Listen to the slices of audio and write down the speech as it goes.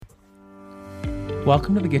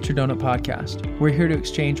Welcome to the Get Your Donut podcast. We're here to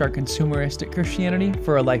exchange our consumeristic Christianity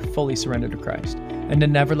for a life fully surrendered to Christ, and to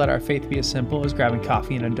never let our faith be as simple as grabbing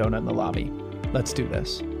coffee and a donut in the lobby. Let's do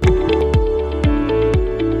this.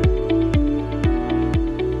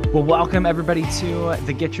 Well, welcome everybody to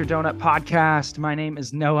the Get Your Donut podcast. My name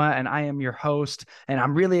is Noah and I am your host, and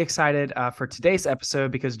I'm really excited for today's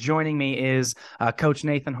episode because joining me is Coach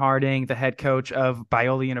Nathan Harding, the head coach of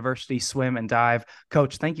Biola University Swim and Dive.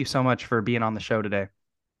 Coach, thank you so much for being on the show today.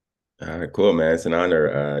 Cool, man. It's an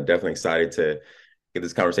honor. Definitely excited to get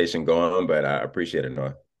this conversation going, but I appreciate it,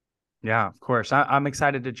 Noah. Yeah, of course. I'm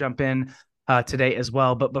excited to jump in today as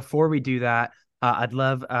well. But before we do that, I'd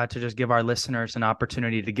love to just give our listeners an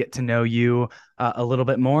opportunity to get to know you a little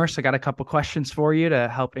bit more. So I got a couple questions for you to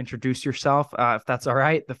help introduce yourself, if that's all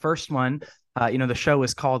right. The first one, the show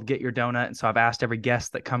is called Get Your Donut. And so I've asked every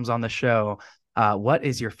guest that comes on the show, what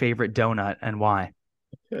is your favorite donut and why?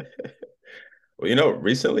 Well,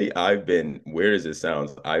 recently I've been, weird as it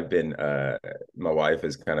sounds, my wife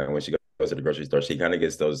is kind of, when she goes to the grocery store, she kind of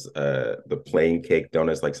gets those, the plain cake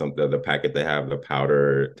donuts, like the packet they have, the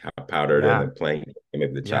powdered and Yeah, the plain, and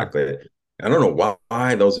maybe the yeah, chocolate. I don't know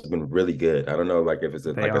why those have been really good. I don't know, like if it's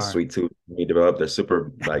they like a are. sweet tooth we developed. They're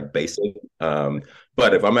super like basic.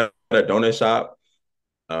 But if I'm at a donut shop,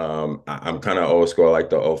 I'm kind of old school, like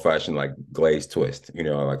the old fashioned like glazed twist.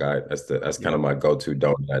 That's kind of Yep. my go-to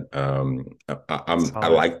donut. I Solid.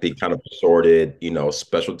 like the kind of assorted,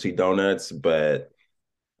 specialty donuts, but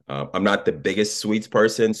I'm not the biggest sweets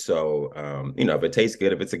person. So if it tastes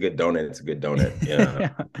good, if it's a good donut, it's a good donut. Yeah,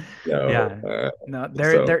 Yeah. you know, Yeah. uh, No,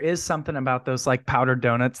 there so is something about those like powdered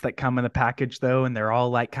donuts that come in the package though, and they're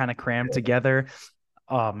all like kind of crammed together.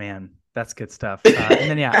 Oh man, that's good stuff. And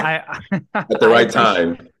then yeah, at the I right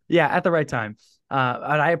appreciate time. yeah, at the right time.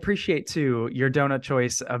 And I appreciate too your donut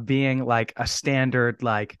choice of being like a standard,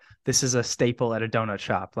 like this is a staple at a donut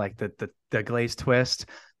shop, like the glazed twist.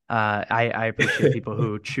 I appreciate people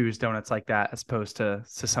who choose donuts like that as opposed to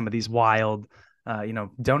some of these wild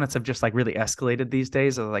donuts have just like really escalated these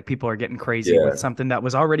days. Like people are getting crazy with Yeah, something that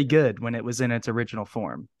was already good when it was in its original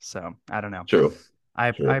form. So I don't know. true,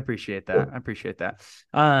 I true. appreciate that. I appreciate that.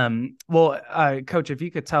 Coach, if you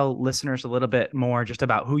could tell listeners a little bit more just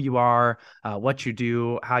about who you are, what you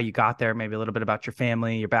do, how you got there, maybe a little bit about your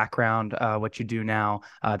family, your background, what you do now,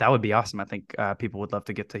 that would be awesome. I think people would love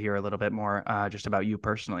to get to hear a little bit more just about you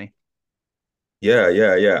personally. Yeah.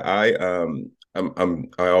 I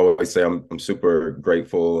always say I'm super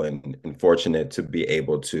grateful and fortunate to be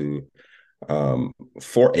able to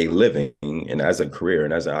for a living and as a career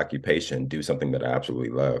and as an occupation do something that I absolutely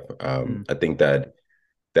love. Mm, I think that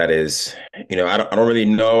is, I don't really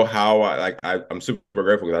know how I'm super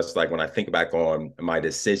grateful because that's like when I think back on my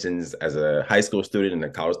decisions as a high school student and a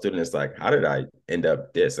college student, it's like, how did I end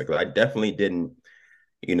up this? Like I definitely didn't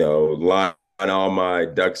line all my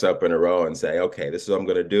ducks up in a row and say, okay, this is what I'm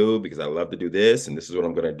going to do because I love to do this, and this is what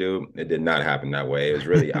I'm going to do. It did not happen that way. It was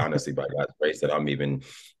really honestly by God's grace that I'm even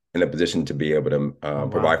in a position to be able to oh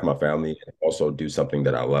provide wow. for my family and also do something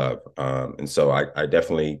that I love. And so I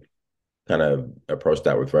definitely kind of approach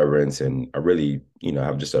that with reverence, and I really,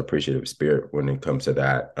 have just an appreciative spirit when it comes to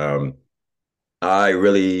that. I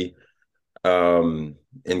really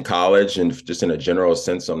in college and just in a general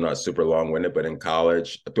sense, I'm not super long-winded, but in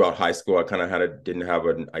college, throughout high school, I kind of didn't have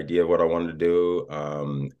an idea of what I wanted to do.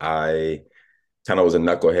 I kind of was a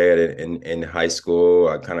knucklehead in high school.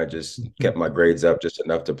 I kind of just kept my grades up just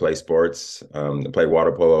enough to play sports, to play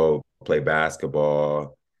water polo, play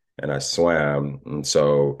basketball, and I swam. And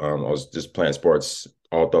so I was just playing sports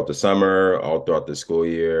all throughout the summer, all throughout the school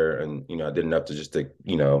year, and I did enough to just to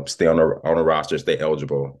stay on a roster, stay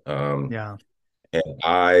eligible. Yeah.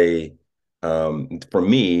 And for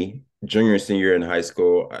me, junior and senior in high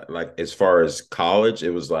school, like as far as college, it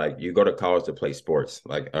was like you go to college to play sports.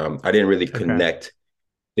 Like, I didn't really Okay. connect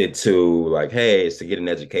it to like, hey, it's to get an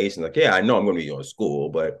education. Like, yeah, I know I'm going to be going to school,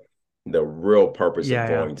 but the real purpose of Yeah.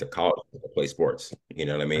 Yeah. going to college is to play sports. You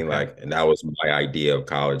know what I mean? Okay. Like, and that was my idea of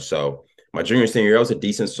college. So my junior senior year, I was a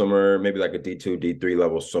decent swimmer, maybe like a D2, D3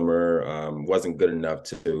 level swimmer. Wasn't good enough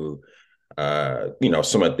to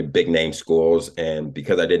some of the big name schools. And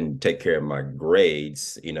because I didn't take care of my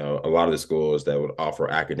grades, a lot of the schools that would offer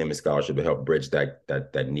academic scholarship to help bridge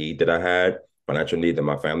that need that I had, financial need that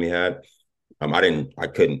my family had. I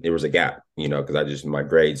couldn't, there was a gap, because my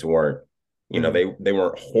grades weren't, Mm, they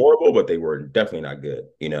weren't horrible, but they were definitely not good.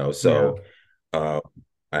 yeah. So um,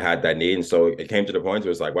 I had that need. And so it came to the point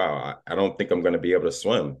where it's like, wow, I don't think I'm going to be able to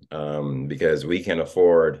swim because we can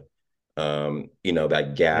afford,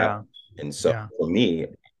 that gap. Yeah. And so Yeah. for me,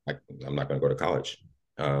 I'm not going to go to college.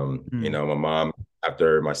 Mm, My mom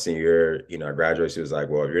after my senior year, I graduated. She was like,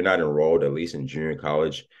 "Well, if you're not enrolled at least in junior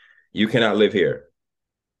college, you cannot live here."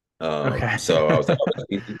 Okay. So I was like, "Oh, that's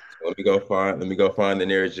easy. So let me go find the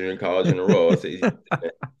nearest junior college and enroll." It's easy.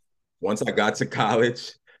 Once I got to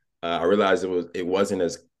college, I realized it wasn't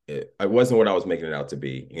what I was making it out to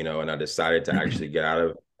be, and I decided to actually get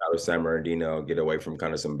out of San Bernardino, get away from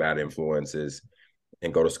kind of some bad influences,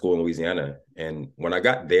 and go to school in Louisiana. And when I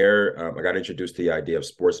got there, I got introduced to the idea of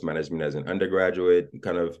sports management as an undergraduate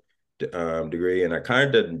kind of degree, and I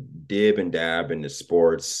kind of dib and dab into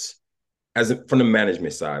sports from the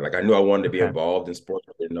management side. Like I knew I wanted to be Okay. involved in sports,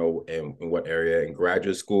 but didn't know in what area. In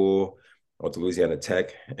graduate school, I went to Louisiana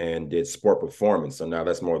Tech and did sport performance. So now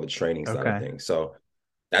that's more of the training side of Okay. things. So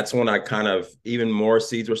that's when I kind of even more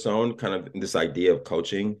seeds were sown, kind of this idea of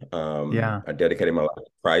coaching. Yeah. I dedicated my life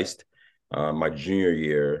to Christ my junior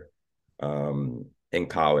year in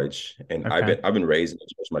college, and Okay. I've been raised in the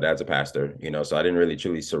church. My dad's a pastor, so I didn't really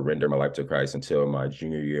truly surrender my life to Christ until my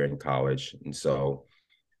junior year in college, and so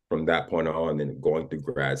from that point on, then going through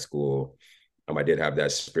grad school, I did have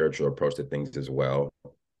that spiritual approach to things as well,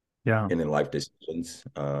 Yeah. and in life decisions.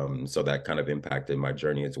 So that kind of impacted my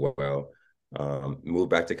journey as well. Moved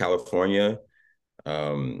back to California.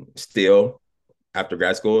 Still after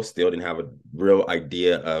grad school, still didn't have a real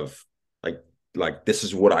idea of like this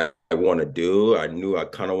is what I want to do. I knew I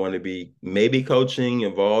kind of wanted to be maybe coaching,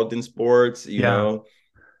 involved in sports. Yeah.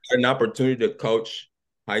 Had an opportunity to coach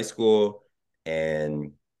high school,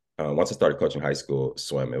 and once I started coaching high school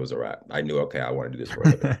swim, it was a wrap. I knew, okay, I want to do this for a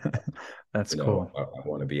living. That's cool. I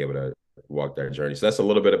want to be able to walk that journey. So that's a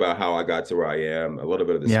little bit about how I got to where I am. A little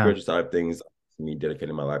bit of the Yeah. spiritual side of things, me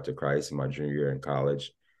dedicating my life to Christ in my junior year in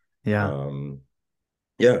college. Yeah. Um,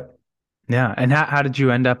 yeah. Yeah. And how did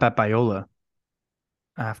you end up at Biola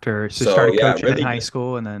after? So you So started yeah, coaching in really high just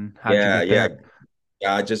school, and then how'd you yeah, get yeah, there?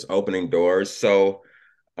 yeah, just opening doors. So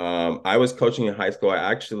I was coaching in high school. I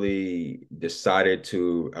actually decided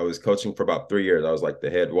I was coaching for about 3 years. I was like the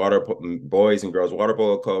head boys and girls water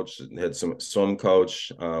polo coach, had some swim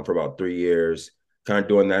coach for about 3 years, kind of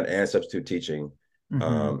doing that and substitute teaching. Hmm.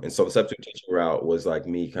 And so the substitute teaching route was like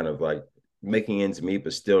me kind of like making ends meet,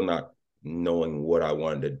 but still not knowing what I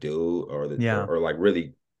wanted to do Yeah. or like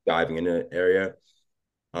really diving into the area.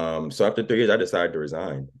 So after 3 years, I decided to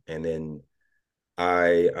resign. And then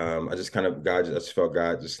I just kind of I just felt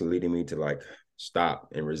God just leading me to like stop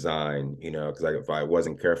and resign, because like if I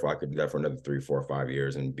wasn't careful, I could do that for another 3, 4, 5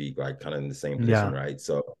 years and be like kind of in the same position, Yeah. right?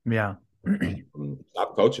 So Yeah.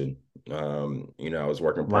 stop coaching. I was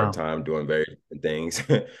working part Wow. time, doing very different things,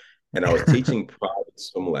 and I was teaching private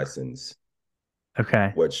swim lessons,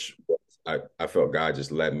 Okay. which I felt God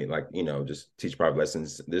just let me like, just teach private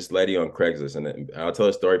lessons. This lady on Craigslist, and I'll tell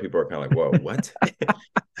a story. People are kind of like, "Whoa, what?"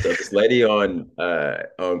 So this lady on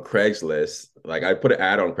Craigslist, like I put an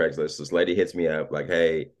ad on Craigslist. This lady hits me up like,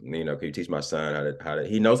 "Hey, can you teach my son how to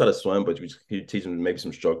he knows how to swim, but you teach him maybe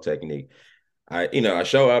some stroke technique." I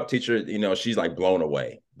show up, teacher, she's like blown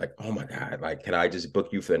away. Like, oh my God, like, can I just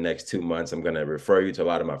book you for the next 2 months? I'm gonna refer you to a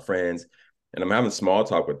lot of my friends. And I'm having small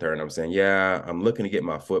talk with her, and I'm saying, yeah, I'm looking to get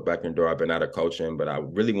my foot back in the door. I've been out of coaching, but I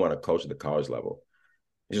really want to coach at the college level.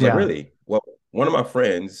 She's like, Yeah. really? Well, one of my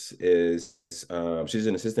friends is she's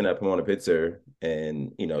an assistant at Pomona Pitzer,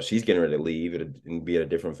 and she's getting ready to leave and be at a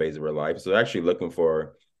different phase of her life. So actually looking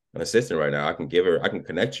for an assistant right now. I can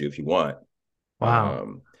connect you if you want.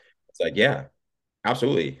 Wow. It's like, yeah,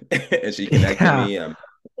 absolutely. And she connected Yeah. me.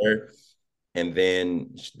 And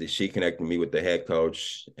then she connected me with the head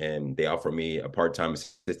coach, and they offered me a part-time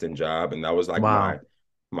assistant job, and that was like my Wow.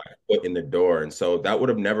 my foot in the door. And so that would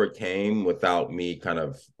have never came without me kind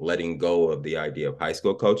of letting go of the idea of high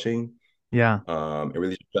school coaching. Yeah. And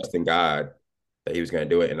really trusting God that He was going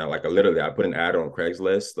to do it. And I literally I put an ad on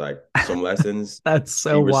Craigslist, like some lessons. That's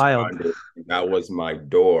so She wild. responded. That was my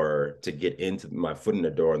door to get into my foot in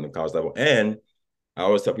the door in the college level. And I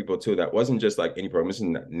always tell people too that wasn't just like any program. This is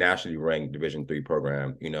a nationally ranked Division III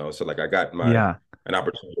program, So like I got Yeah. an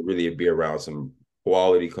opportunity to really be around some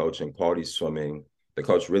quality coaching, quality swimming. The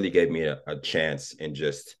coach really gave me a chance and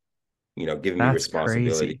just giving me That's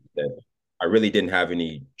responsibility crazy. that I really didn't have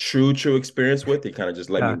any true experience with. He kind of just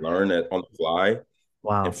let me Yeah. learn it on the fly, and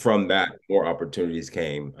Wow. from that, more opportunities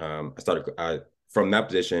came. From that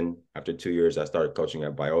position after 2 years, I started coaching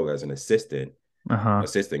at Biola as an Uh-huh.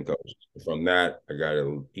 assistant coach. From that, I got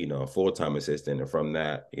a full time assistant, and from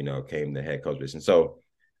that, came the head coach position. So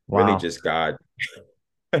really, Wow. just God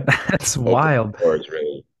That's opened wild. doors.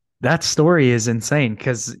 Really, That story is insane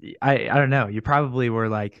because I don't know, you probably were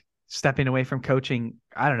like stepping away from coaching.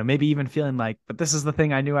 I don't know, maybe even feeling like, but this is the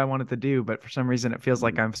thing I knew I wanted to do, but for some reason it feels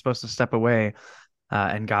like I'm supposed to step away.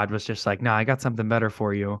 and God was just like, no, I got something better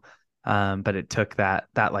for you. But it took that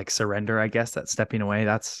like surrender, I guess, that stepping away.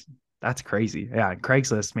 That's crazy. Yeah.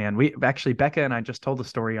 Craigslist, man. We actually, Becca and I just told the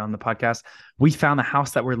story on the podcast. We found the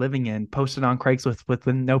house that we're living in posted on Craigslist with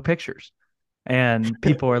no pictures. And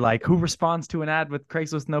people are like, who responds to an ad with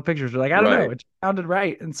Craigslist no pictures? We're like, I don't know. Right. It sounded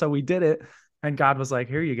right. And so we did it. And God was like,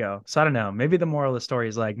 here you go. So I don't know. Maybe the moral of the story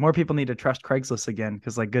is like more people need to trust Craigslist again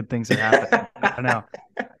because like good things are happening. I don't know.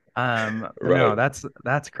 But Right. no,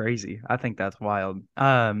 that's crazy. I think that's wild.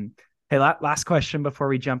 Hey, last question before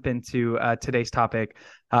we jump into today's topic.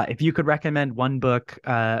 If you could recommend one book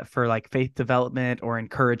for like faith development or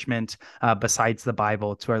encouragement besides the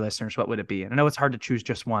Bible to our listeners, what would it be? And I know it's hard to choose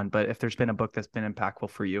just one, but if there's been a book that's been impactful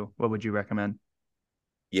for you, what would you recommend?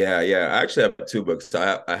 Yeah, yeah. I actually have two books.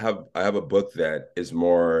 I have a book that is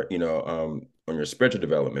more, on your spiritual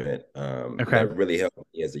development, Okay. that really helped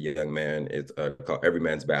me as a young man. It's called Every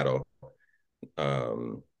Man's Battle.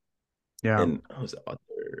 Um, Yeah. and I was the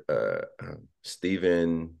author,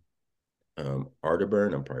 Stephen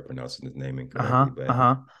Arterburn. I'm probably pronouncing his name incorrectly, Uh-huh. but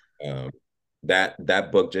Uh-huh. um,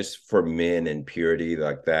 that book just for men and purity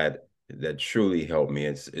like that truly helped me.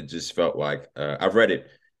 It just felt like I've read it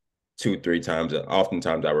two, three times.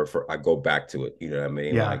 Oftentimes I go back to it, you know what I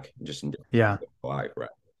mean? Yeah. Like just in different Yeah. seasons of life, right?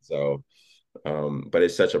 So, but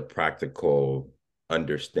it's such a practical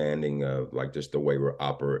understanding of like just the way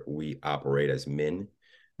we operate as men,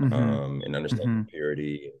 Mm-hmm. and understanding Mm-hmm.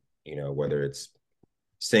 purity, whether it's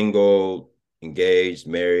single, engaged,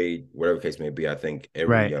 married, whatever the case may be. I think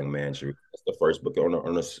every Right. young man should. That's the first book on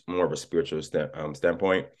a more of a spiritual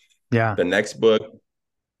standpoint. Yeah. The next book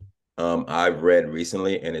I've read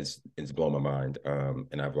recently, and it's blown my mind.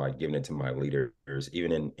 And I've like given it to my leaders,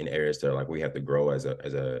 even in areas that are like we have to grow as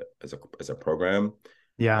a program.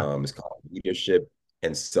 Yeah. It's called Leadership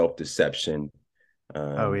and Self-Deception.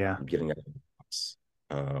 Oh yeah. Getting out of the box.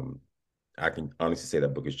 I can honestly say that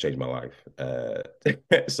book has changed my life.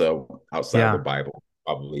 So outside of the Yeah. Bible,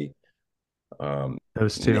 probably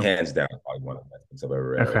Those two. hands down, probably one of the best books I've ever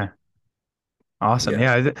read. Okay. Awesome.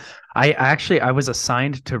 Yes. Yeah. I was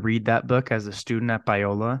assigned to read that book as a student at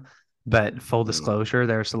Biola, but full Mhm. disclosure,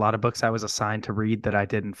 there's a lot of books I was assigned to read that I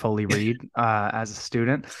didn't fully read as a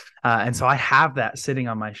student. And so I have that sitting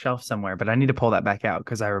on my shelf somewhere, but I need to pull that back out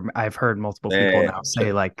because I've heard multiple people Man, now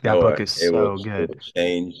say like that book Noah, is it will so it good. will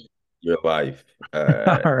change your life. All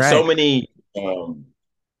So right. many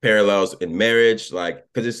parallels in marriage, like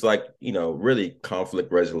because it's like really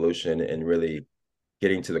conflict resolution and really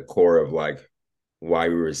getting to the core of like why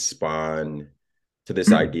we respond to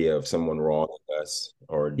this idea of someone wronging us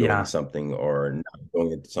or doing Yeah. something or not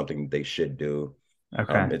doing something they should do.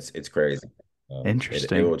 Okay. It's crazy. It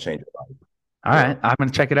Interesting. will change your life. All right. Yeah. I'm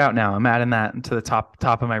gonna check it out now. I'm adding that to the top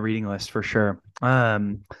of my reading list for sure.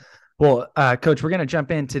 Well, Coach, we're going to jump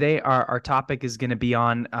in today. Our topic is going to be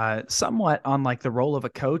on somewhat on like the role of a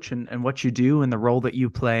coach and what you do and the role that you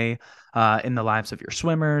play in the lives of your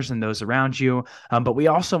swimmers and those around you. But we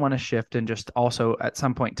also want to shift and just also at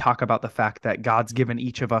some point talk about the fact that God's given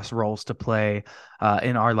each of us roles to play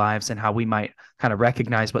in our lives and how we might kind of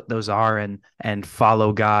recognize what those are and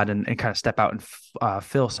follow God and kind of step out and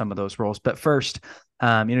fill some of those roles. But first, you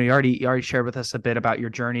already shared with us a bit about your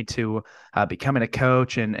journey to becoming a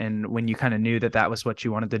coach and when you kind of knew that was what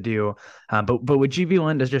you wanted to do. But would you be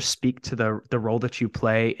willing to just speak to the role that you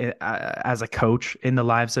play as a coach in the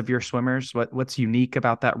lives of your swimmers? What's unique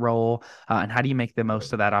about that role, and how do you make the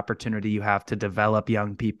most of that opportunity you have to develop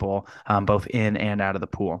young people both in and out of the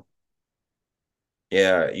pool?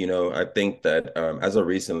 Yeah, I think that as of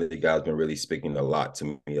recently, God's been really speaking a lot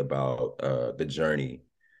to me about the journey.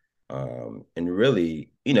 And really,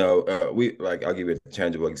 we like I'll give you a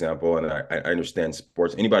tangible example, and I understand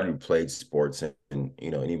sports. Anybody who played sports and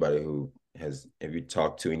anybody who has, if you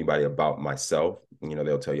talk to anybody about myself,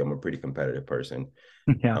 they'll tell you I'm a pretty competitive person.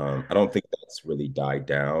 Yeah. I don't think that's really died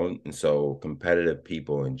down. And so competitive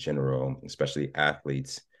people in general, especially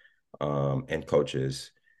athletes, and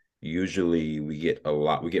coaches, usually we get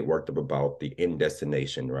worked up about the end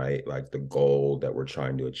destination, right? Like the goal that we're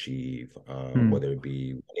trying to achieve, Hmm. whether it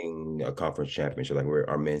be winning a conference championship, like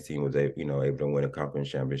our men's team was able to win a conference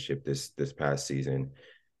championship this past season.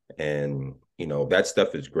 And that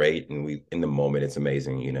stuff is great, and we in the moment it's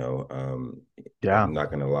amazing, Yeah. I'm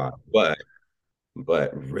not gonna lie.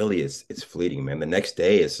 But really it's fleeting, man. The next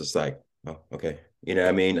day it's just like, oh, okay. You know what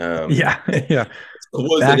I mean? Yeah. Yeah. As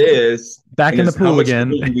cool as it Back is, back and in the it's how pool much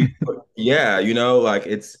again. energy we put. Yeah, like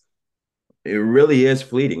it really is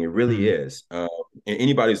fleeting. It really Hmm. is. And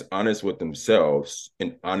anybody who's honest with themselves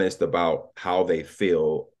and honest about how they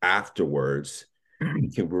feel afterwards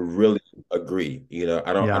can really agree. I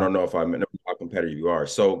Yeah. don't know if I never talked competitor you are.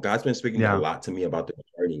 So God's been speaking a Yeah. lot to me about the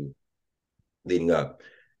journey leading up.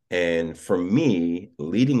 And for me,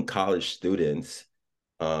 leading college students,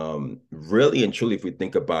 really and truly, if we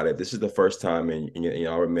think about it, this is the first time, and you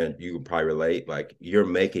know, I remember you can probably relate, like you're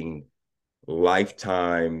making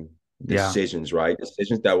lifetime Yeah. decisions, right?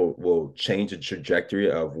 Decisions that will change the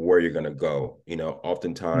trajectory of where you're gonna go. You know,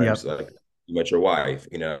 oftentimes, Yep. like you met your wife,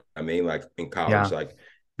 you know, I mean, like in college, Yeah. like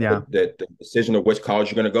Yeah. the decision of which college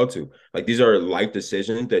you're gonna go to. Like these are life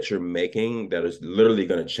decisions that you're making that is literally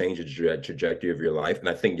gonna change the trajectory of your life. And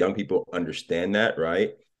I think young people understand that,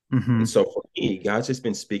 right? And Hmm. so for me, God's just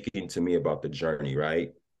been speaking to me about the journey, right?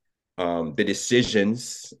 The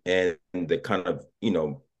decisions and the kind of, you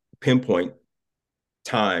know, pinpoint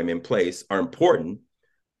time and place are important,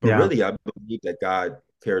 but Yeah. really I believe that God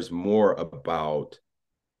cares more about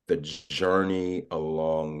the journey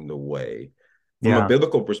along the way. From a Yeah.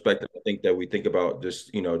 biblical perspective, I think that we think about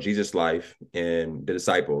just, you know, Jesus' life and the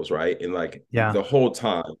disciples, right? And like Yeah. the whole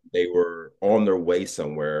time they were on their way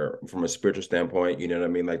somewhere from a spiritual standpoint, you know what I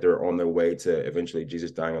mean? Like they're on their way to eventually Jesus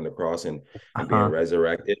dying on the cross and being Uh-huh.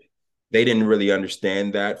 resurrected. They didn't really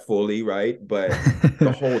understand that fully, right? But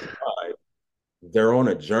the whole time they're on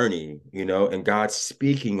a journey, you know, and God's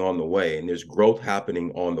speaking on the way, and there's growth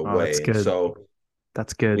happening on the Oh, that's way. And good. so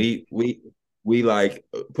That's good. we like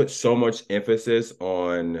put so much emphasis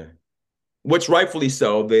on, which rightfully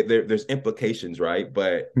so. There's implications, right?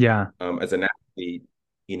 But Yeah. as an athlete,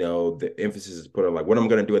 you know, the emphasis is put on like what I'm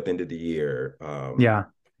going to do at the end of the year, Yeah.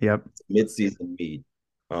 Yep. mid-season meet,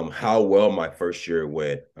 how well my first year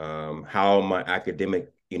went, how my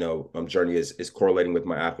academic, you know, journey is correlating with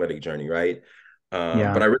my athletic journey, right? But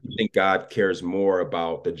Yeah. I really think God cares more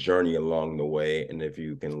about the journey along the way. And if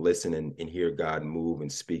you can listen and hear God move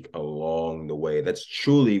and speak along the way, that's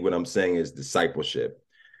truly what I'm saying is discipleship.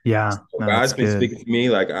 Yeah. So No, that's God's been good. speaking to me.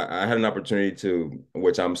 Like I had an opportunity to,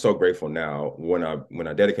 which I'm so grateful now when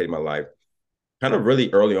I dedicated my life kind of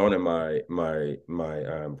really early on in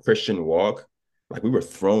my Christian walk, like we were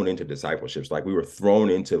thrown into discipleships, like we were thrown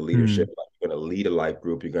into leadership. Mm. Like you're gonna lead a life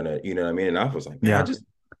group, you're gonna, you know what I mean? And I was like, man, Yeah.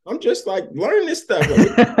 I'm just like learning this stuff.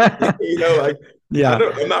 Like what you know, like Yeah.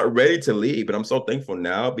 I'm not ready to lead, but I'm so thankful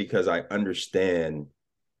now because I understand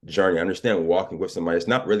journey. I understand walking with somebody. It's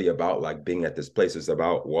not really about like being at this place. It's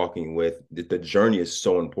about walking with the journey is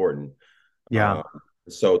so important. Yeah. Um,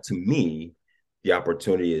 so to me, the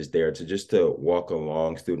opportunity is there to just to walk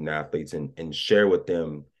along student athletes and share with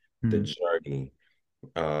them the Mm. journey.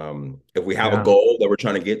 If we have a Yeah. goal that we're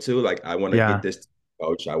trying to get to, like I want to get Yeah. this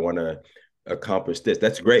coach, I want to accomplish this.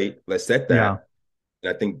 That's great. Let's set Yeah.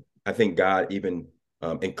 that. And I think God even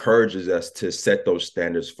encourages us to set those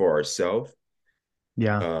standards for ourselves.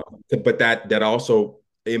 Yeah. Uh, but that also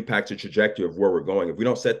impacts the trajectory of where we're going. If we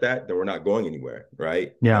don't set that, then we're not going anywhere,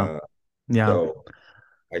 right? Yeah. Yeah. So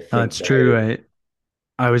I No, think it's that true. is,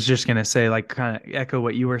 I was just gonna say, like, kind of echo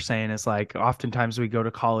what you were saying. Is like, oftentimes we go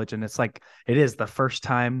to college, and it's like it is the first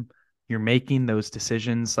time you're making those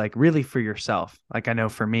decisions, like really for yourself. Like I know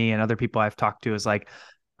for me and other people I've talked to, is like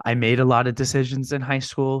I made a lot of decisions in high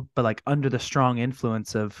school, but like under the strong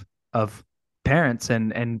influence of parents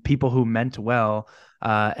and people who meant well,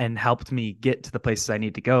 and helped me get to the places I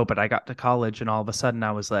need to go. But I got to college, and all of a sudden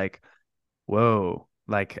I was like, whoa,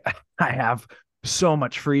 like I have so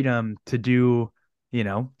much freedom to do,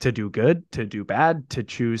 to do good, to do bad, to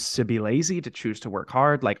choose to be lazy, to choose to work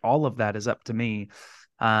hard. Like all of that is up to me.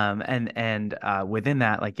 And within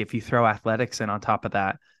that, like if you throw athletics in on top of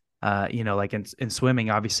that, like in swimming,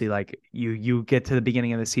 obviously, like you get to the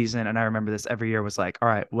beginning of the season, and I remember this every year was like, all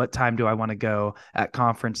right, what time do I want to go at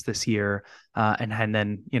conference this year? And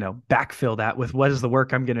then backfill that with what is the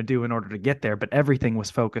work I'm going to do in order to get there. But everything was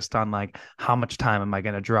focused on like how much time am I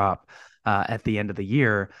going to drop at the end of the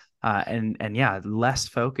year, and yeah, less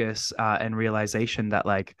focus and realization that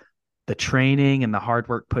like the training and the hard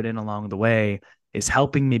work put in along the way is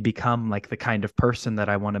helping me become like the kind of person that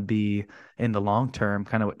I want to be in the long term.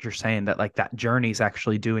 Kind of what you're saying, that like that journey is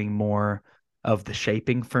actually doing more of the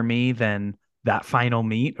shaping for me than that final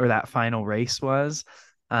meet or that final race was.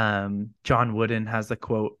 John Wooden has the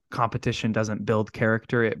quote, competition doesn't build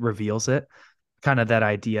character, it reveals it. Kind of that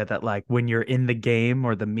idea that like when you're in the game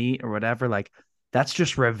or the meet or whatever, like that's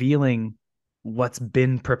just revealing what's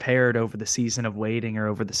been prepared over the season of waiting or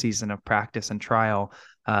over the season of practice and trial.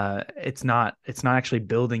 It's not actually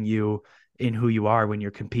building you in who you are when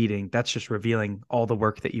you're competing. That's just revealing all the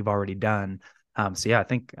work that you've already done. So yeah, I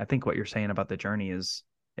think what you're saying about the journey is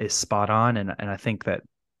spot on, and I think that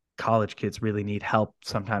college kids really need help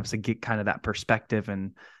sometimes to get kind of that perspective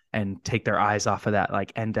and take their eyes off of that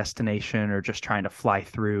like end destination or just trying to fly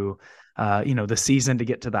through the season to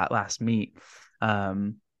get to that last meet.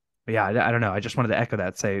 But yeah, I don't know. I just wanted to echo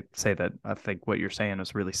that, say that I think what you're saying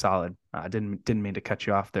is really solid. I didn't mean to cut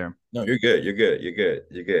you off there. No, you're good. You're good. You're good.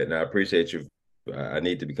 You're good. And I appreciate you. I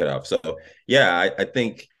need to be cut off. So yeah, I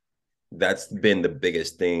think that's been the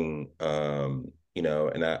biggest thing.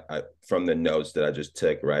 And I from the notes that I just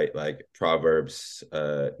took, right? Like Proverbs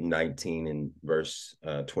 19 and verse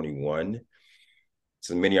 21.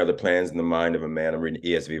 So many other plans in the mind of a man. I'm reading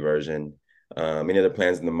the ESV version. Many other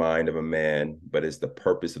plans in the mind of a man, but it's the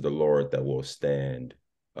purpose of the Lord that will stand.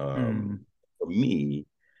 Mm, For me,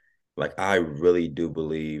 like I really do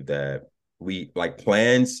believe that we like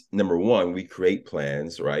plans. Number one, we create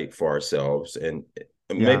plans, right, for ourselves, and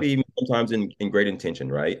yeah, maybe even sometimes in great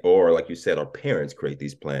intention, right? Or like you said, our parents create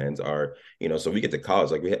these plans. So we get to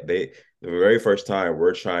college, like the very first time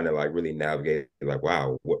we're trying to like really navigate, like,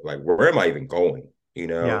 wow, where am I even going?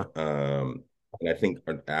 yeah, And I think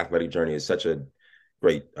an athletic journey is such a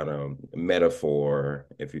great metaphor,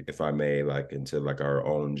 if I may, like into like our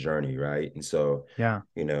own journey, right? And so yeah.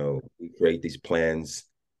 we create these plans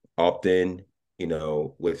often,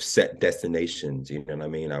 with set destinations. You know what I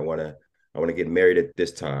mean? I want to get married at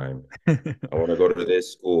this time. I want to go to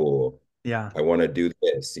this school. Yeah. I want to do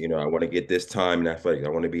this. I want to get this time in athletics. I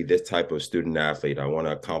want to be this type of student athlete. I want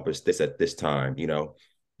to accomplish this at this time.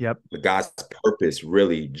 Yep. The God's purpose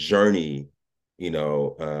really journey,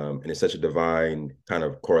 and it's such a divine kind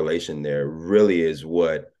of correlation there, really is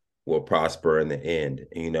what will prosper in the end,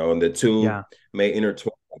 and the two Yeah. may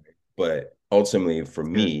intertwine, but ultimately for It's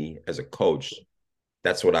good. me as a coach,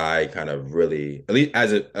 that's what I kind of really, at least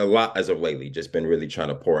a lot as of lately, just been really trying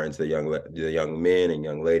to pour into the young men and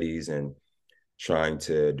young ladies, and trying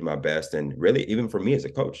to do my best. And really, even for me as a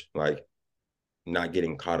coach, like not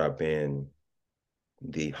getting caught up in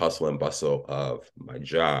the hustle and bustle of my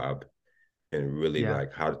job, and really Yeah.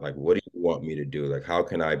 like what do you want me to do? Like how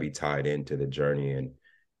can I be tied into the journey? And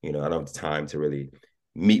I don't have time to really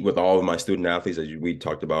meet with all of my student athletes, as we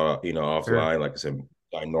talked about, Sure. offline. Like it's an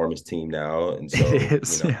enormous team now, and It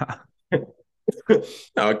so is. Yeah.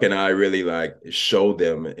 how can I really like show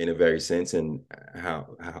them in a very sense, and how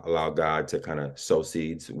allow God to kind of sow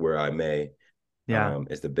seeds where I may, Yeah.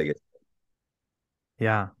 is the biggest.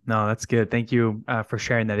 Yeah, no, that's good. Thank you for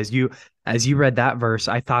sharing that. As you read that verse,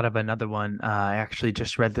 I thought of another one. I actually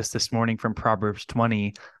just read this morning from Proverbs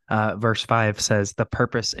 20, verse 5 says, "The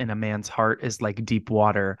purpose in a man's heart is like deep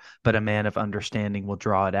water, but a man of understanding will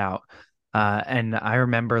draw it out." And I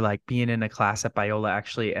remember like being in a class at Biola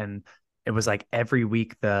actually, and it was like every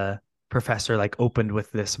week the professor like opened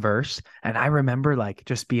with this verse, and I remember like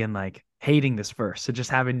just being like hating this verse, so just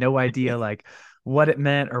having no idea like what it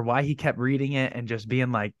meant or why he kept reading it and just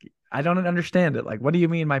being like, I don't understand it. Like, what do you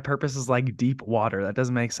mean my purpose is like deep water? That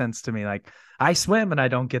doesn't make sense to me. Like, I swim and I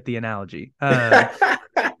don't get the analogy. But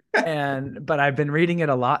I've been reading it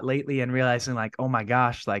a lot lately and realizing like, oh my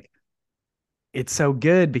gosh, like it's so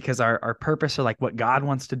good because our purpose or like what God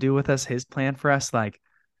wants to do with us, his plan for us, like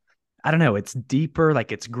I don't know, it's deeper,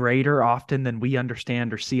 like it's greater often than we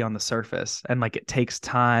understand or see on the surface. And like it takes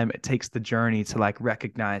time, it takes the journey to like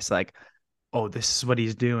recognize like, oh, this is what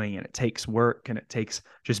he's doing. And it takes work and it takes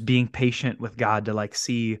just being patient with God to like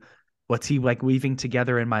see what's he like weaving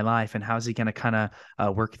together in my life and how's he going to kind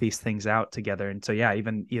of work these things out together. And so, yeah,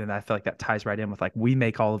 even I feel like that ties right in with like we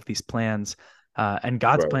make all of these plans. And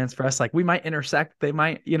God's Right. plans for us, like we might intersect, they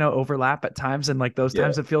might, overlap at times. And like those Yeah.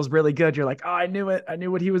 times it feels really good. You're like, oh, I knew it. I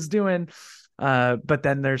knew what he was doing. But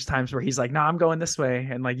then there's times where he's like, no, I'm going this way.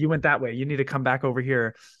 And like, you went that way. You need to come back over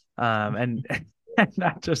here. And and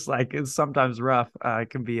not just like it's sometimes rough. It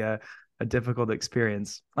can be a difficult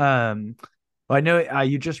experience. Well, I know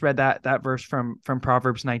you just read that verse from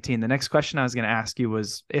Proverbs 19. The next question I was going to ask you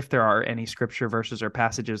was if there are any scripture verses or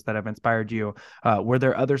passages that have inspired you. Were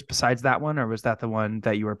there others besides that one, or was that the one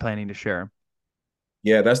that you were planning to share?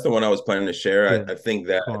 Yeah, that's the one I was planning to share. I Good, think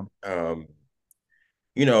that, cool. um,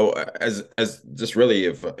 as just really,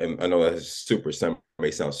 if and I know that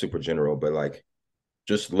may sound super general, but like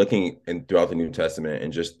just looking and throughout the New Testament,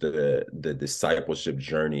 and just the discipleship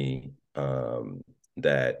journey,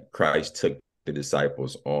 that Christ took the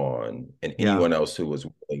disciples on, and Yeah. anyone else who was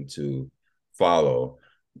willing to follow,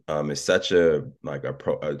 is such a like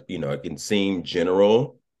it can seem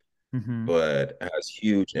general, Hmm. but has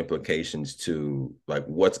huge implications to like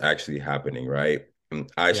what's actually happening, right? And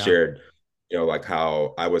I Yeah. shared, like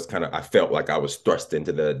how I felt like I was thrust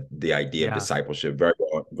into the idea of Yeah. discipleship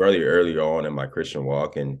very early on in my Christian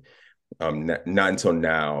walk. And not until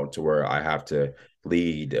now to where I have to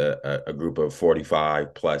lead a group of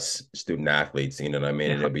 45 plus student athletes, you know what I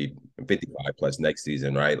mean? And Yeah. it'll be 55 plus next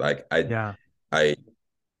season, right? Like Yeah. I,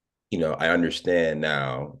 I understand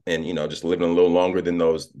now, and just living a little longer than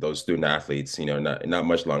those student athletes, not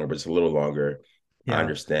much longer, but just a little longer. I Yeah.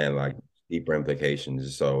 understand like deeper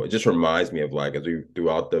implications. So it just reminds me of like as we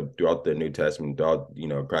throughout the New Testament,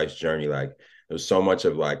 throughout Christ's journey, like there's so much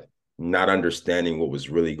of like not understanding what was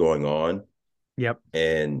really going on, Yep.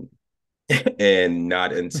 and and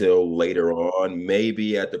not until later on,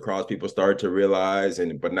 maybe at the cross, people started to realize,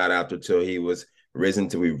 but not after till he was risen,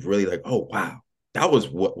 till we really like, oh wow, that was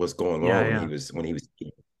what was going Yeah. on when he Yeah. was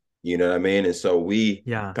you know what I mean? And so we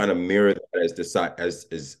Yeah. kind of mirror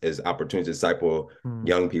that as opportunities to disciple Mm.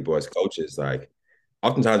 young people as coaches. Like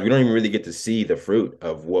oftentimes we don't even really get to see the fruit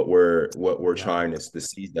of what we're Yeah. trying to the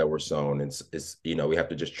seeds that were sown. It's we have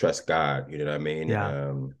to just trust God, you know what I mean?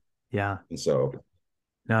 Yeah. Yeah. And so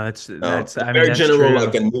No, that's, it's I mean, very that's general,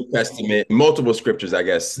 like true. a New Testament, multiple scriptures, I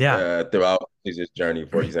guess, Yeah. throughout Jesus' journey,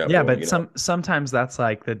 for Yeah, example, but sometimes that's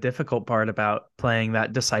like the difficult part about playing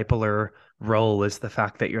that discipler role is the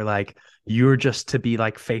fact that you're just to be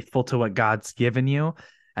like faithful to what God's given you,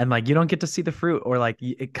 and like you don't get to see the fruit, or like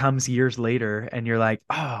it comes years later and you're like,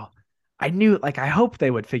 "Oh, I knew, like I hope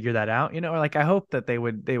they would figure that out," or like I hope that they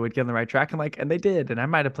would get on the right track, and they did, and I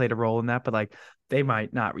might have played a role in that, but like they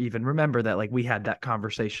might not even remember that like we had that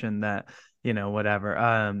conversation, that whatever.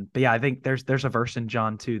 But yeah, I think there's a verse in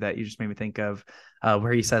John too that you just made me think of,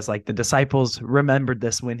 where he says like the disciples remembered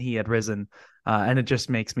this when he had risen. And it just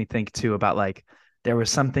makes me think too about like there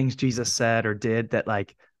was some things Jesus said or did that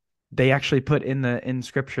like they actually put in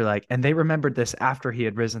scripture, like, and they remembered this after he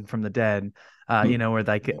had risen from the dead, or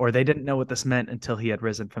like, yeah, or they didn't know what this meant until he had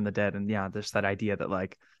risen from the dead. And yeah, there's that idea that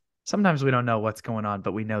like sometimes we don't know what's going on,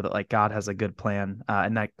 but we know that like God has a good plan,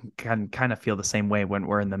 and that can kind of feel the same way when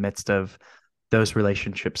we're in the midst of those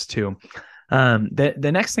relationships too.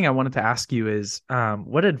 The next thing I wanted to ask you is,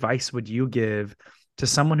 what advice would you give to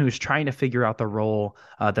someone who's trying to figure out the role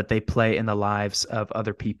that they play in the lives of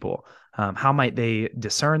other people? How might they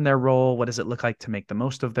discern their role? What does it look like to make the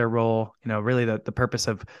most of their role? Really the purpose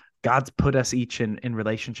of God's put us each in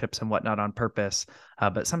relationships and whatnot on purpose,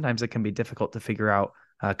 but sometimes it can be difficult to figure out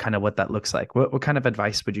kind of what that looks like. What kind of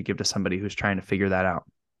advice would you give to somebody who's trying to figure that out?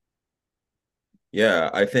 yeah.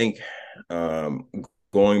 I think um,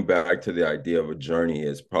 going back to the idea of a journey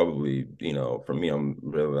is probably, for me, I'm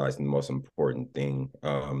realizing the most important thing.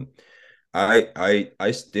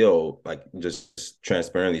 I still like just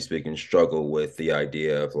transparently speaking, struggle with the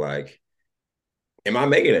idea of like, am I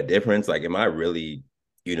making a difference? Like, am I really,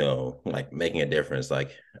 like making a difference?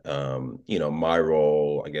 Like, my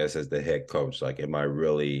role, I guess, as the head coach, like, am I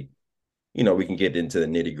really, we can get into the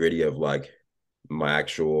nitty gritty of like my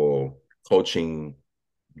actual coaching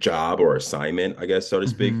job or assignment, I guess, so to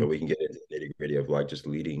speak, or Hmm. we can get into the nitty gritty of like just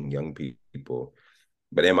leading young people.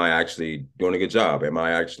 But am I actually doing a good job? Am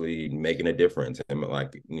I actually making a difference? Am I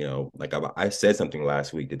like, like I said something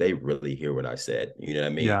last week. Did they really hear what I said? You know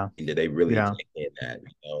what I mean? Yeah. Did they really Yeah. take in that?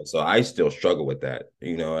 So I still struggle with that,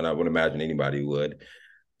 and I would imagine anybody would.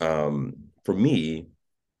 For me,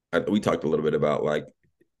 we talked a little bit about like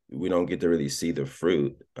we don't get to really see the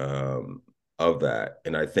fruit of that.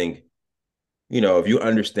 And I think, if you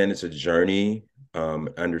understand it's a journey,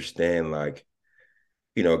 understand like,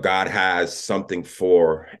 God has something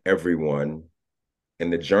for everyone.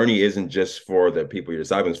 And the journey isn't just for the people you're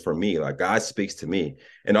discipling, it's for me. Like God speaks to me.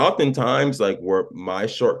 And oftentimes, like where my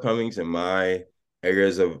shortcomings and my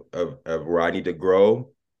areas of where I need to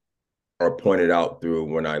grow are pointed out through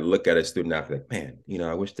when I look at a student athlete, like, man,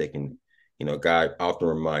 I wish they can, God often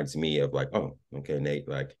reminds me of like, oh, okay, Nate,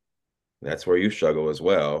 like that's where you struggle as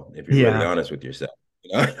well, if you're really Yeah. honest with yourself.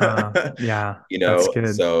 You know, Yeah. That's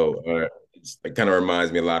good. so it kind of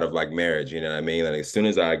reminds me a lot of like marriage. You know what I mean? Like as soon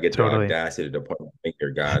as I get the Totally. audacity to point my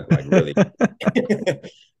finger, God, like really,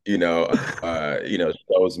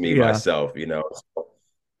 shows me Yeah. myself. Yeah.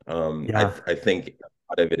 I think a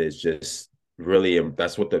lot of it is just really,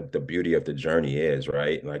 that's what the beauty of the journey is,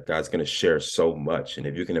 right? Like God's gonna share so much, and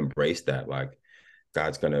if you can embrace that, like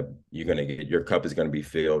you're gonna get your cup is gonna be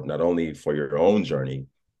filled not only for your own journey,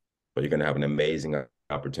 but you're gonna have an amazing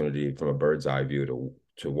opportunity from a bird's eye view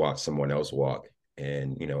to watch someone else walk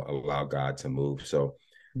and allow God to move. So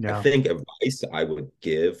I Yeah. think advice I would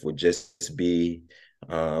give would just be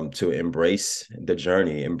to embrace the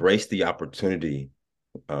journey, embrace the opportunity,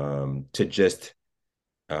 to just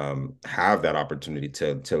have that opportunity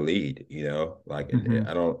to lead. Like Hmm.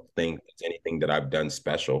 I don't think it's anything that I've done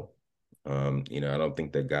special. I don't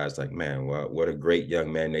think that God's like, man, what a great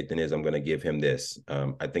young man Nathan is. I'm going to give him this.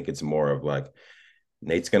 I think it's more of like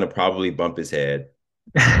Nate's going to probably bump his head,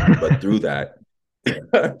 but through that,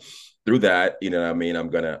 through that, I'm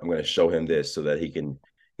gonna show him this so that he can,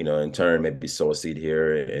 in turn maybe sow a seed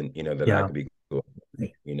here, and that I Yeah. could be cool.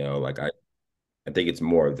 Like I think it's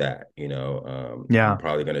more of that. I'm Yeah.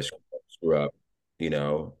 probably gonna screw up,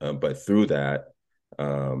 but through that,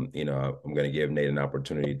 I'm gonna give Nate an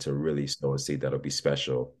opportunity to really sow a seed that'll be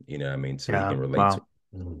special. So he Yeah. can relate to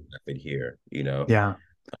Wow. it here. Yeah.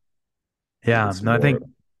 Yeah. It's No, I more. think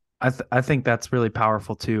I think that's really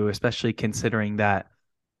powerful too, especially considering that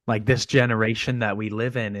like this generation that we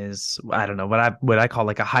live in is, I don't know, what I call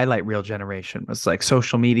like a highlight reel generation. It's like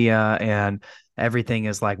social media and everything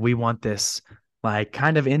is like we want this like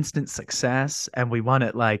kind of instant success, and we want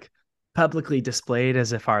it like publicly displayed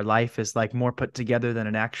as if our life is like more put together than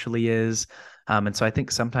it actually is. And so I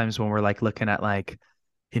think sometimes when we're like looking at like,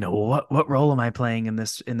 what role am I playing in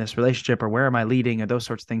this relationship, or where am I leading, or those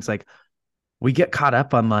sorts of things, like we get caught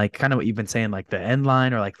up on like kind of what you've been saying, like the end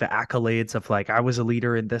line or like the accolades of like I was a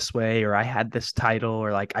leader in this way, or I had this title,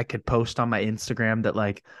 or like I could post on my Instagram that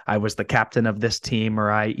like I was the captain of this team,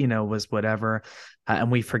 or I, was whatever.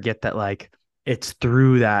 And we forget that like it's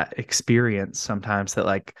through that experience sometimes that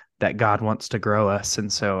like that God wants to grow us.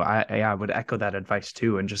 And so I would echo that advice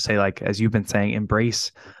too, and just say like, as you've been saying,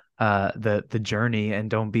 embrace the journey, and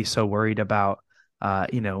don't be so worried about uh,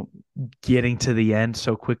 you know, getting to the end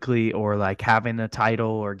so quickly, or like having a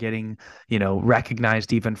title, or getting,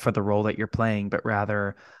 recognized even for the role that you're playing, but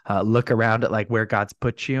rather look around at like where God's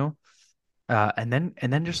put you, and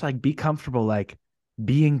then just like be comfortable like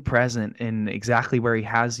being present in exactly where he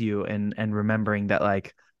has you, and remembering that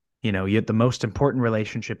like, the most important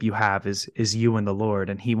relationship you have is you and the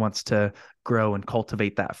Lord, and he wants to grow and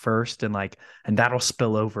cultivate that first, and like, and that'll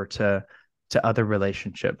spill over to other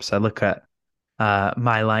relationships. I look at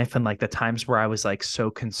my life and like the times where I was like so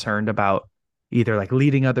concerned about either like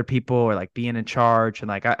leading other people or like being in charge. And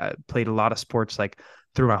like I played a lot of sports like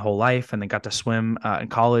through my whole life, and then got to swim in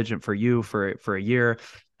college, and for a year.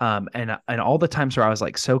 And all the times where I was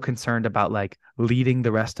like so concerned about like leading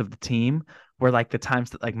the rest of the team were like the times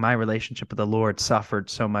that like my relationship with the Lord suffered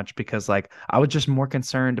so much, because like I was just more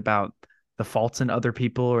concerned about the faults in other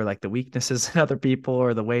people, or like the weaknesses in other people,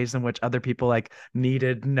 or the ways in which other people like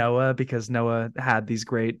needed Noah because Noah had these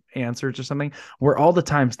great answers or something, were all the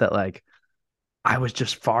times that like I was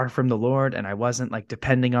just far from the Lord, and I wasn't like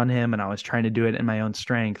depending on him, and I was trying to do it in my own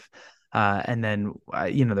strength. And then,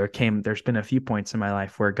 there's been a few points in my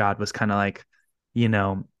life where God was kind of like,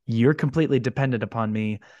 you're completely dependent upon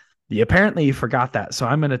me. Apparently you forgot that. So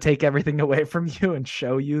I'm going to take everything away from you and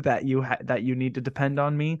show you that that you need to depend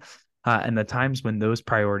on me. And the times when those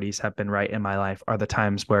priorities have been right in my life are the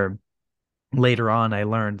times where later on I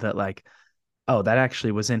learned that like, oh, that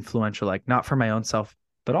actually was influential, like not for my own self,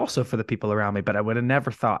 but also for the people around me. But I would have never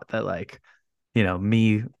thought that like,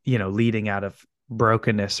 me, leading out of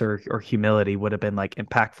brokenness or humility would have been like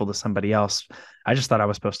impactful to somebody else. I just thought I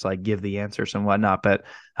was supposed to like give the answers and whatnot, but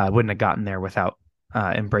I wouldn't have gotten there without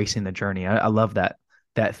embracing the journey. I love that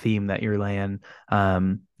theme that you're laying.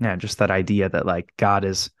 Yeah, just that idea that like God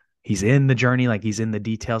is, he's in the journey, like he's in the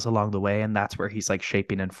details along the way, and that's where he's like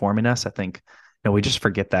shaping and forming us. I think, we just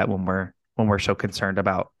forget that when we're so concerned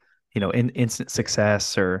about, instant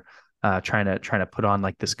success, or trying to put on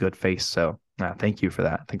like this good face. So thank you for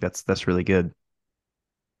that. I think that's really good.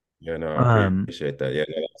 Yeah, no, I Um, appreciate that. Yeah,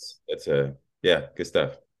 no, that's a yeah, good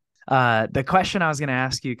stuff. the question I was going to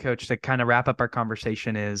ask you, Coach, to kind of wrap up our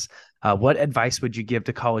conversation is, what advice would you give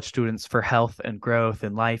to college students for health and growth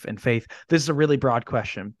and life and faith? This is a really broad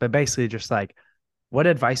question, but basically just like, what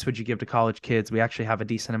advice would you give to college kids? We actually have a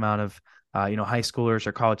decent amount of, high schoolers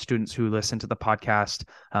or college students who listen to the podcast.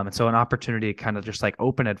 And so an opportunity to kind of just like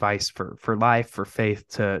open advice for life, for faith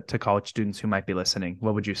to college students who might be listening.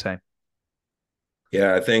 What would you say?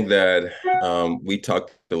 Yeah, I think that we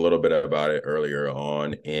talked a little bit about it earlier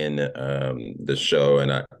on in the show,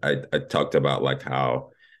 and I talked about like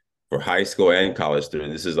how for high school and college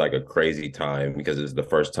students, this is like a crazy time because it's the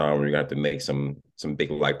first time where you're gonna have to make some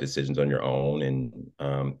big life decisions on your own,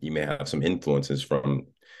 and you may have some influences from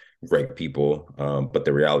great people, but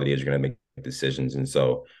the reality is you're gonna make decisions, and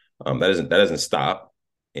so that doesn't stop,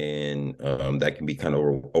 and that can be kind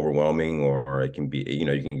of overwhelming, or it can be,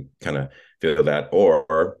 you can kind of feel that,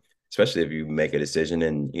 or especially if you make a decision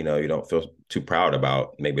and you don't feel too proud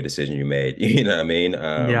about maybe a decision you made. You know what I mean?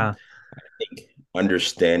 Yeah. I think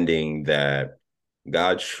understanding that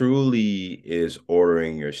God truly is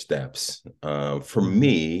ordering your steps. For Mhm.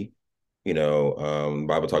 me,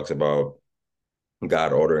 Bible talks about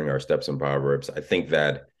God ordering our steps in Proverbs. I think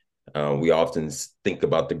that we often think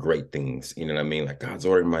about the great things. You know what I mean? Like God's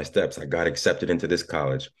ordering my steps. I got accepted into this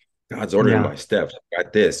college. God's ordering Yeah. my steps. I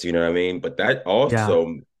got this. You know what I mean? But that Yeah.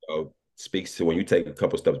 also speaks to when you take a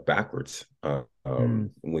couple steps backwards, Mm,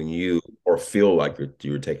 when you or feel like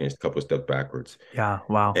you're taking a couple steps backwards. yeah.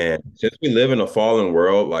 Wow. And since we live in a fallen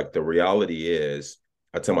world, like the reality is,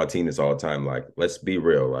 I tell my team this all the time, like, let's be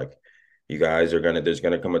real. Like, you guys are there's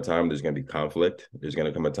gonna come a time, there's gonna be conflict. There's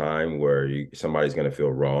gonna come a time where somebody's gonna feel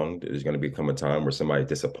wronged. There's gonna become a time where somebody's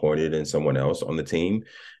disappointed in someone else on the team.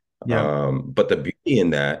 Yeah. But the beauty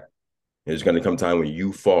in that, there's gonna come a time when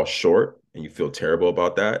you fall short and you feel terrible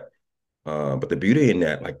about that. But the beauty in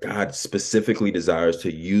that, like God specifically desires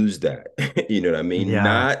to use that. You know what I mean? Yeah.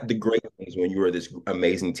 Not the great things when you are this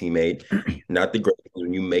amazing teammate, not the great things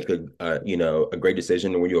when you make a great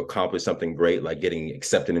decision, or when you accomplish something great, like getting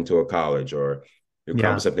accepted into a college, or you Yeah.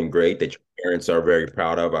 accomplish something great that your parents are very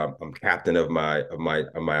proud of. I'm captain of my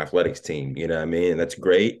athletics team. You know what I mean? And that's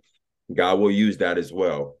great. God will use that as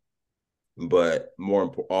well. But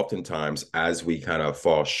oftentimes, as we kind of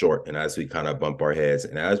fall short and as we kind of bump our heads,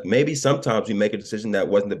 and as maybe sometimes we make a decision that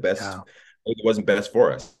wasn't the best, Yeah. it wasn't best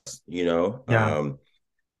for us, you know, Yeah.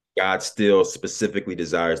 God still specifically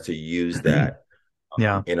desires to use that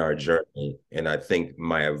Yeah. in our journey. And I think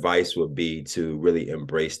my advice would be to really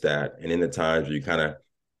embrace that. And in the times where you kind of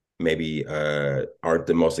maybe aren't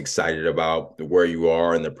the most excited about where you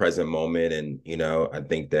are in the present moment, and I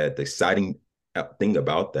think that the exciting thing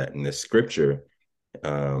about that in the scripture,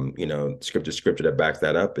 scripture that backs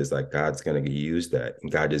that up is like God's going to use that, and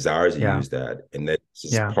God desires to Yeah. use that, and that's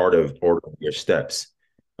just Yeah. part of ordering your steps,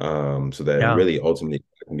 so that Yeah. really ultimately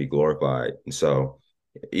can be glorified. And so,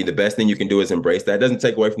 the best thing you can do is embrace that. It doesn't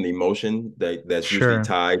take away from the emotion that's usually Sure.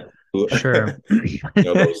 tied to Sure.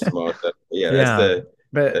 those small stuff. Yeah, Yeah.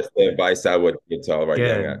 But that's the advice I would give to all of our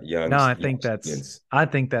good. young No, young students. I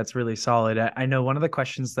think that's really solid. I know one of the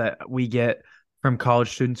questions that we get from college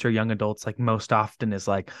students or young adults like most often is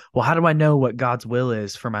like, well, how do I know what God's will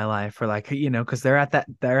is for my life? Or like, because they're at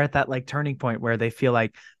that like turning point where they feel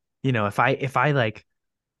like, if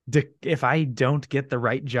I don't get the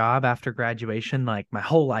right job after graduation, like my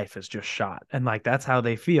whole life is just shot. And like that's how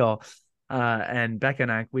they feel. And Becca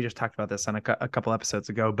and I, we just talked about this on a couple episodes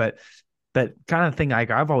ago, but kind of thing like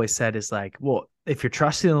I've always said is like, well, if you're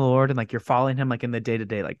trusting in the Lord and like you're following him like in the day to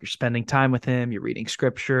day, like you're spending time with him, you're reading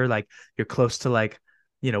scripture, like you're close to like,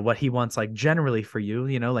 what he wants like generally for you,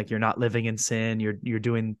 like you're not living in sin, you're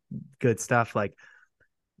doing good stuff, like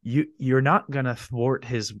you're not gonna thwart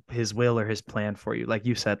his will or his plan for you. Like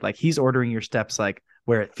you said, like he's ordering your steps, like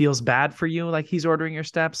where it feels bad for you, like he's ordering your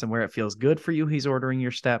steps, and where it feels good for you, he's ordering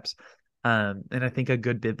your steps. And I think a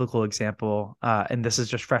good biblical example, and this is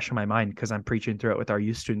just fresh in my mind because I'm preaching through it with our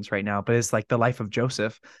youth students right now, but it's like the life of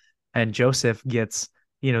Joseph. And Joseph gets,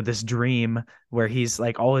 this dream where he's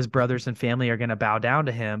like all his brothers and family are going to bow down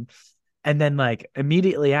to him. And then like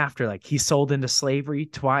immediately after, like he's sold into slavery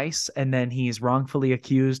twice, and then he's wrongfully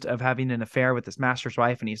accused of having an affair with his master's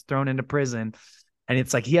wife, and he's thrown into prison. And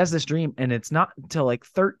it's like he has this dream, and it's not until like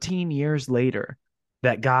 13 years later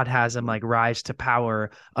that God has him like rise to power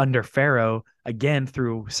under Pharaoh again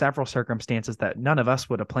through several circumstances that none of us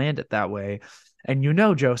would have planned it that way. And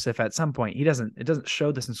Joseph at some point, it doesn't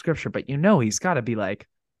show this in scripture, but he's got to be like,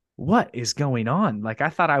 what is going on? Like I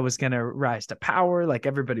thought I was going to rise to power, like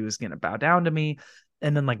everybody was going to bow down to me.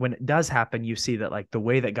 And then like when it does happen, you see that like the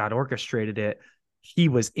way that God orchestrated it, he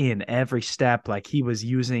was in every step. Like he was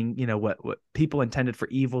using, what people intended for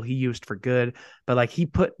evil, he used for good. But like he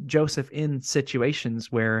put Joseph in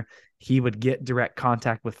situations where he would get direct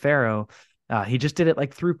contact with Pharaoh. He just did it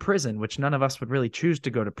like through prison, which none of us would really choose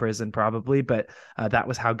to go to prison probably, but that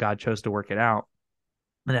was how God chose to work it out.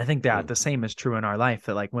 And I think that the same is true in our life,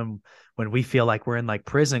 that like when we feel like we're in like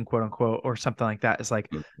prison, quote unquote, or something like that, it's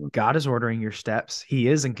like God is ordering your steps. He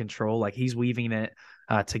is in control. Like he's weaving it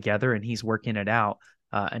together and he's working it out.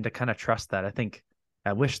 And to kind of trust that,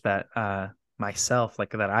 I wish that myself,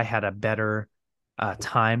 like that I had a better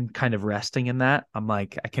time kind of resting in that. I'm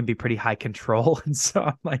like, I can be pretty high control. And so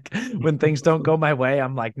I'm like, when things don't go my way,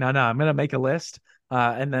 I'm like, no, I'm going to make a list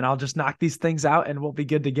and then I'll just knock these things out and we'll be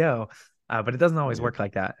good to go. But it doesn't always work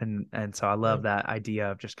like that. And so I love that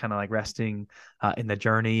idea of just kind of like resting in the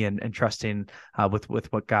journey and trusting with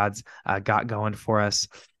what God's got going for us.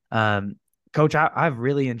 Coach, I've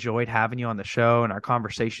really enjoyed having you on the show, and our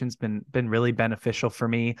conversation's been really beneficial for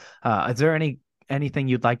me. Is there anything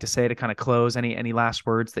you'd like to say to kind of close? Any last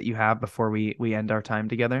words that you have before we end our time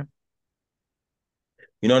together?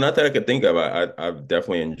 Not that I could think of. I've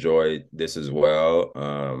definitely enjoyed this as well.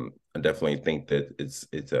 I definitely think that it's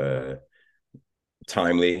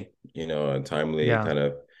timely, a timely Yeah. kind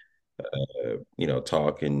of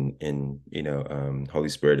talk and Holy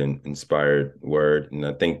Spirit inspired word. And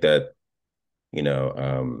I think that,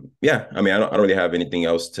 yeah, I mean, I don't really have anything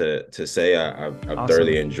else to say. I've Awesome.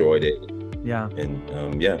 thoroughly enjoyed it. Yeah.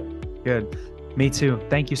 And yeah. Good. Me too.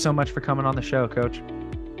 Thank you so much for coming on the show, Coach.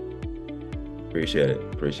 Appreciate it.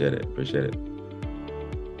 Appreciate it. Appreciate it.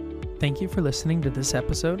 Thank you for listening to this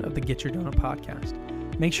episode of the Get Your Donut podcast.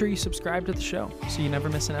 Make sure you subscribe to the show so you never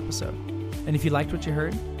miss an episode. And if you liked what you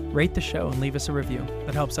heard, rate the show and leave us a review.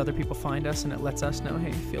 That helps other people find us and it lets us know how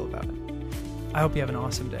you feel about it. I hope you have an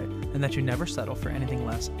awesome day and that you never settle for anything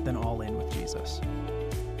less than all in with Jesus.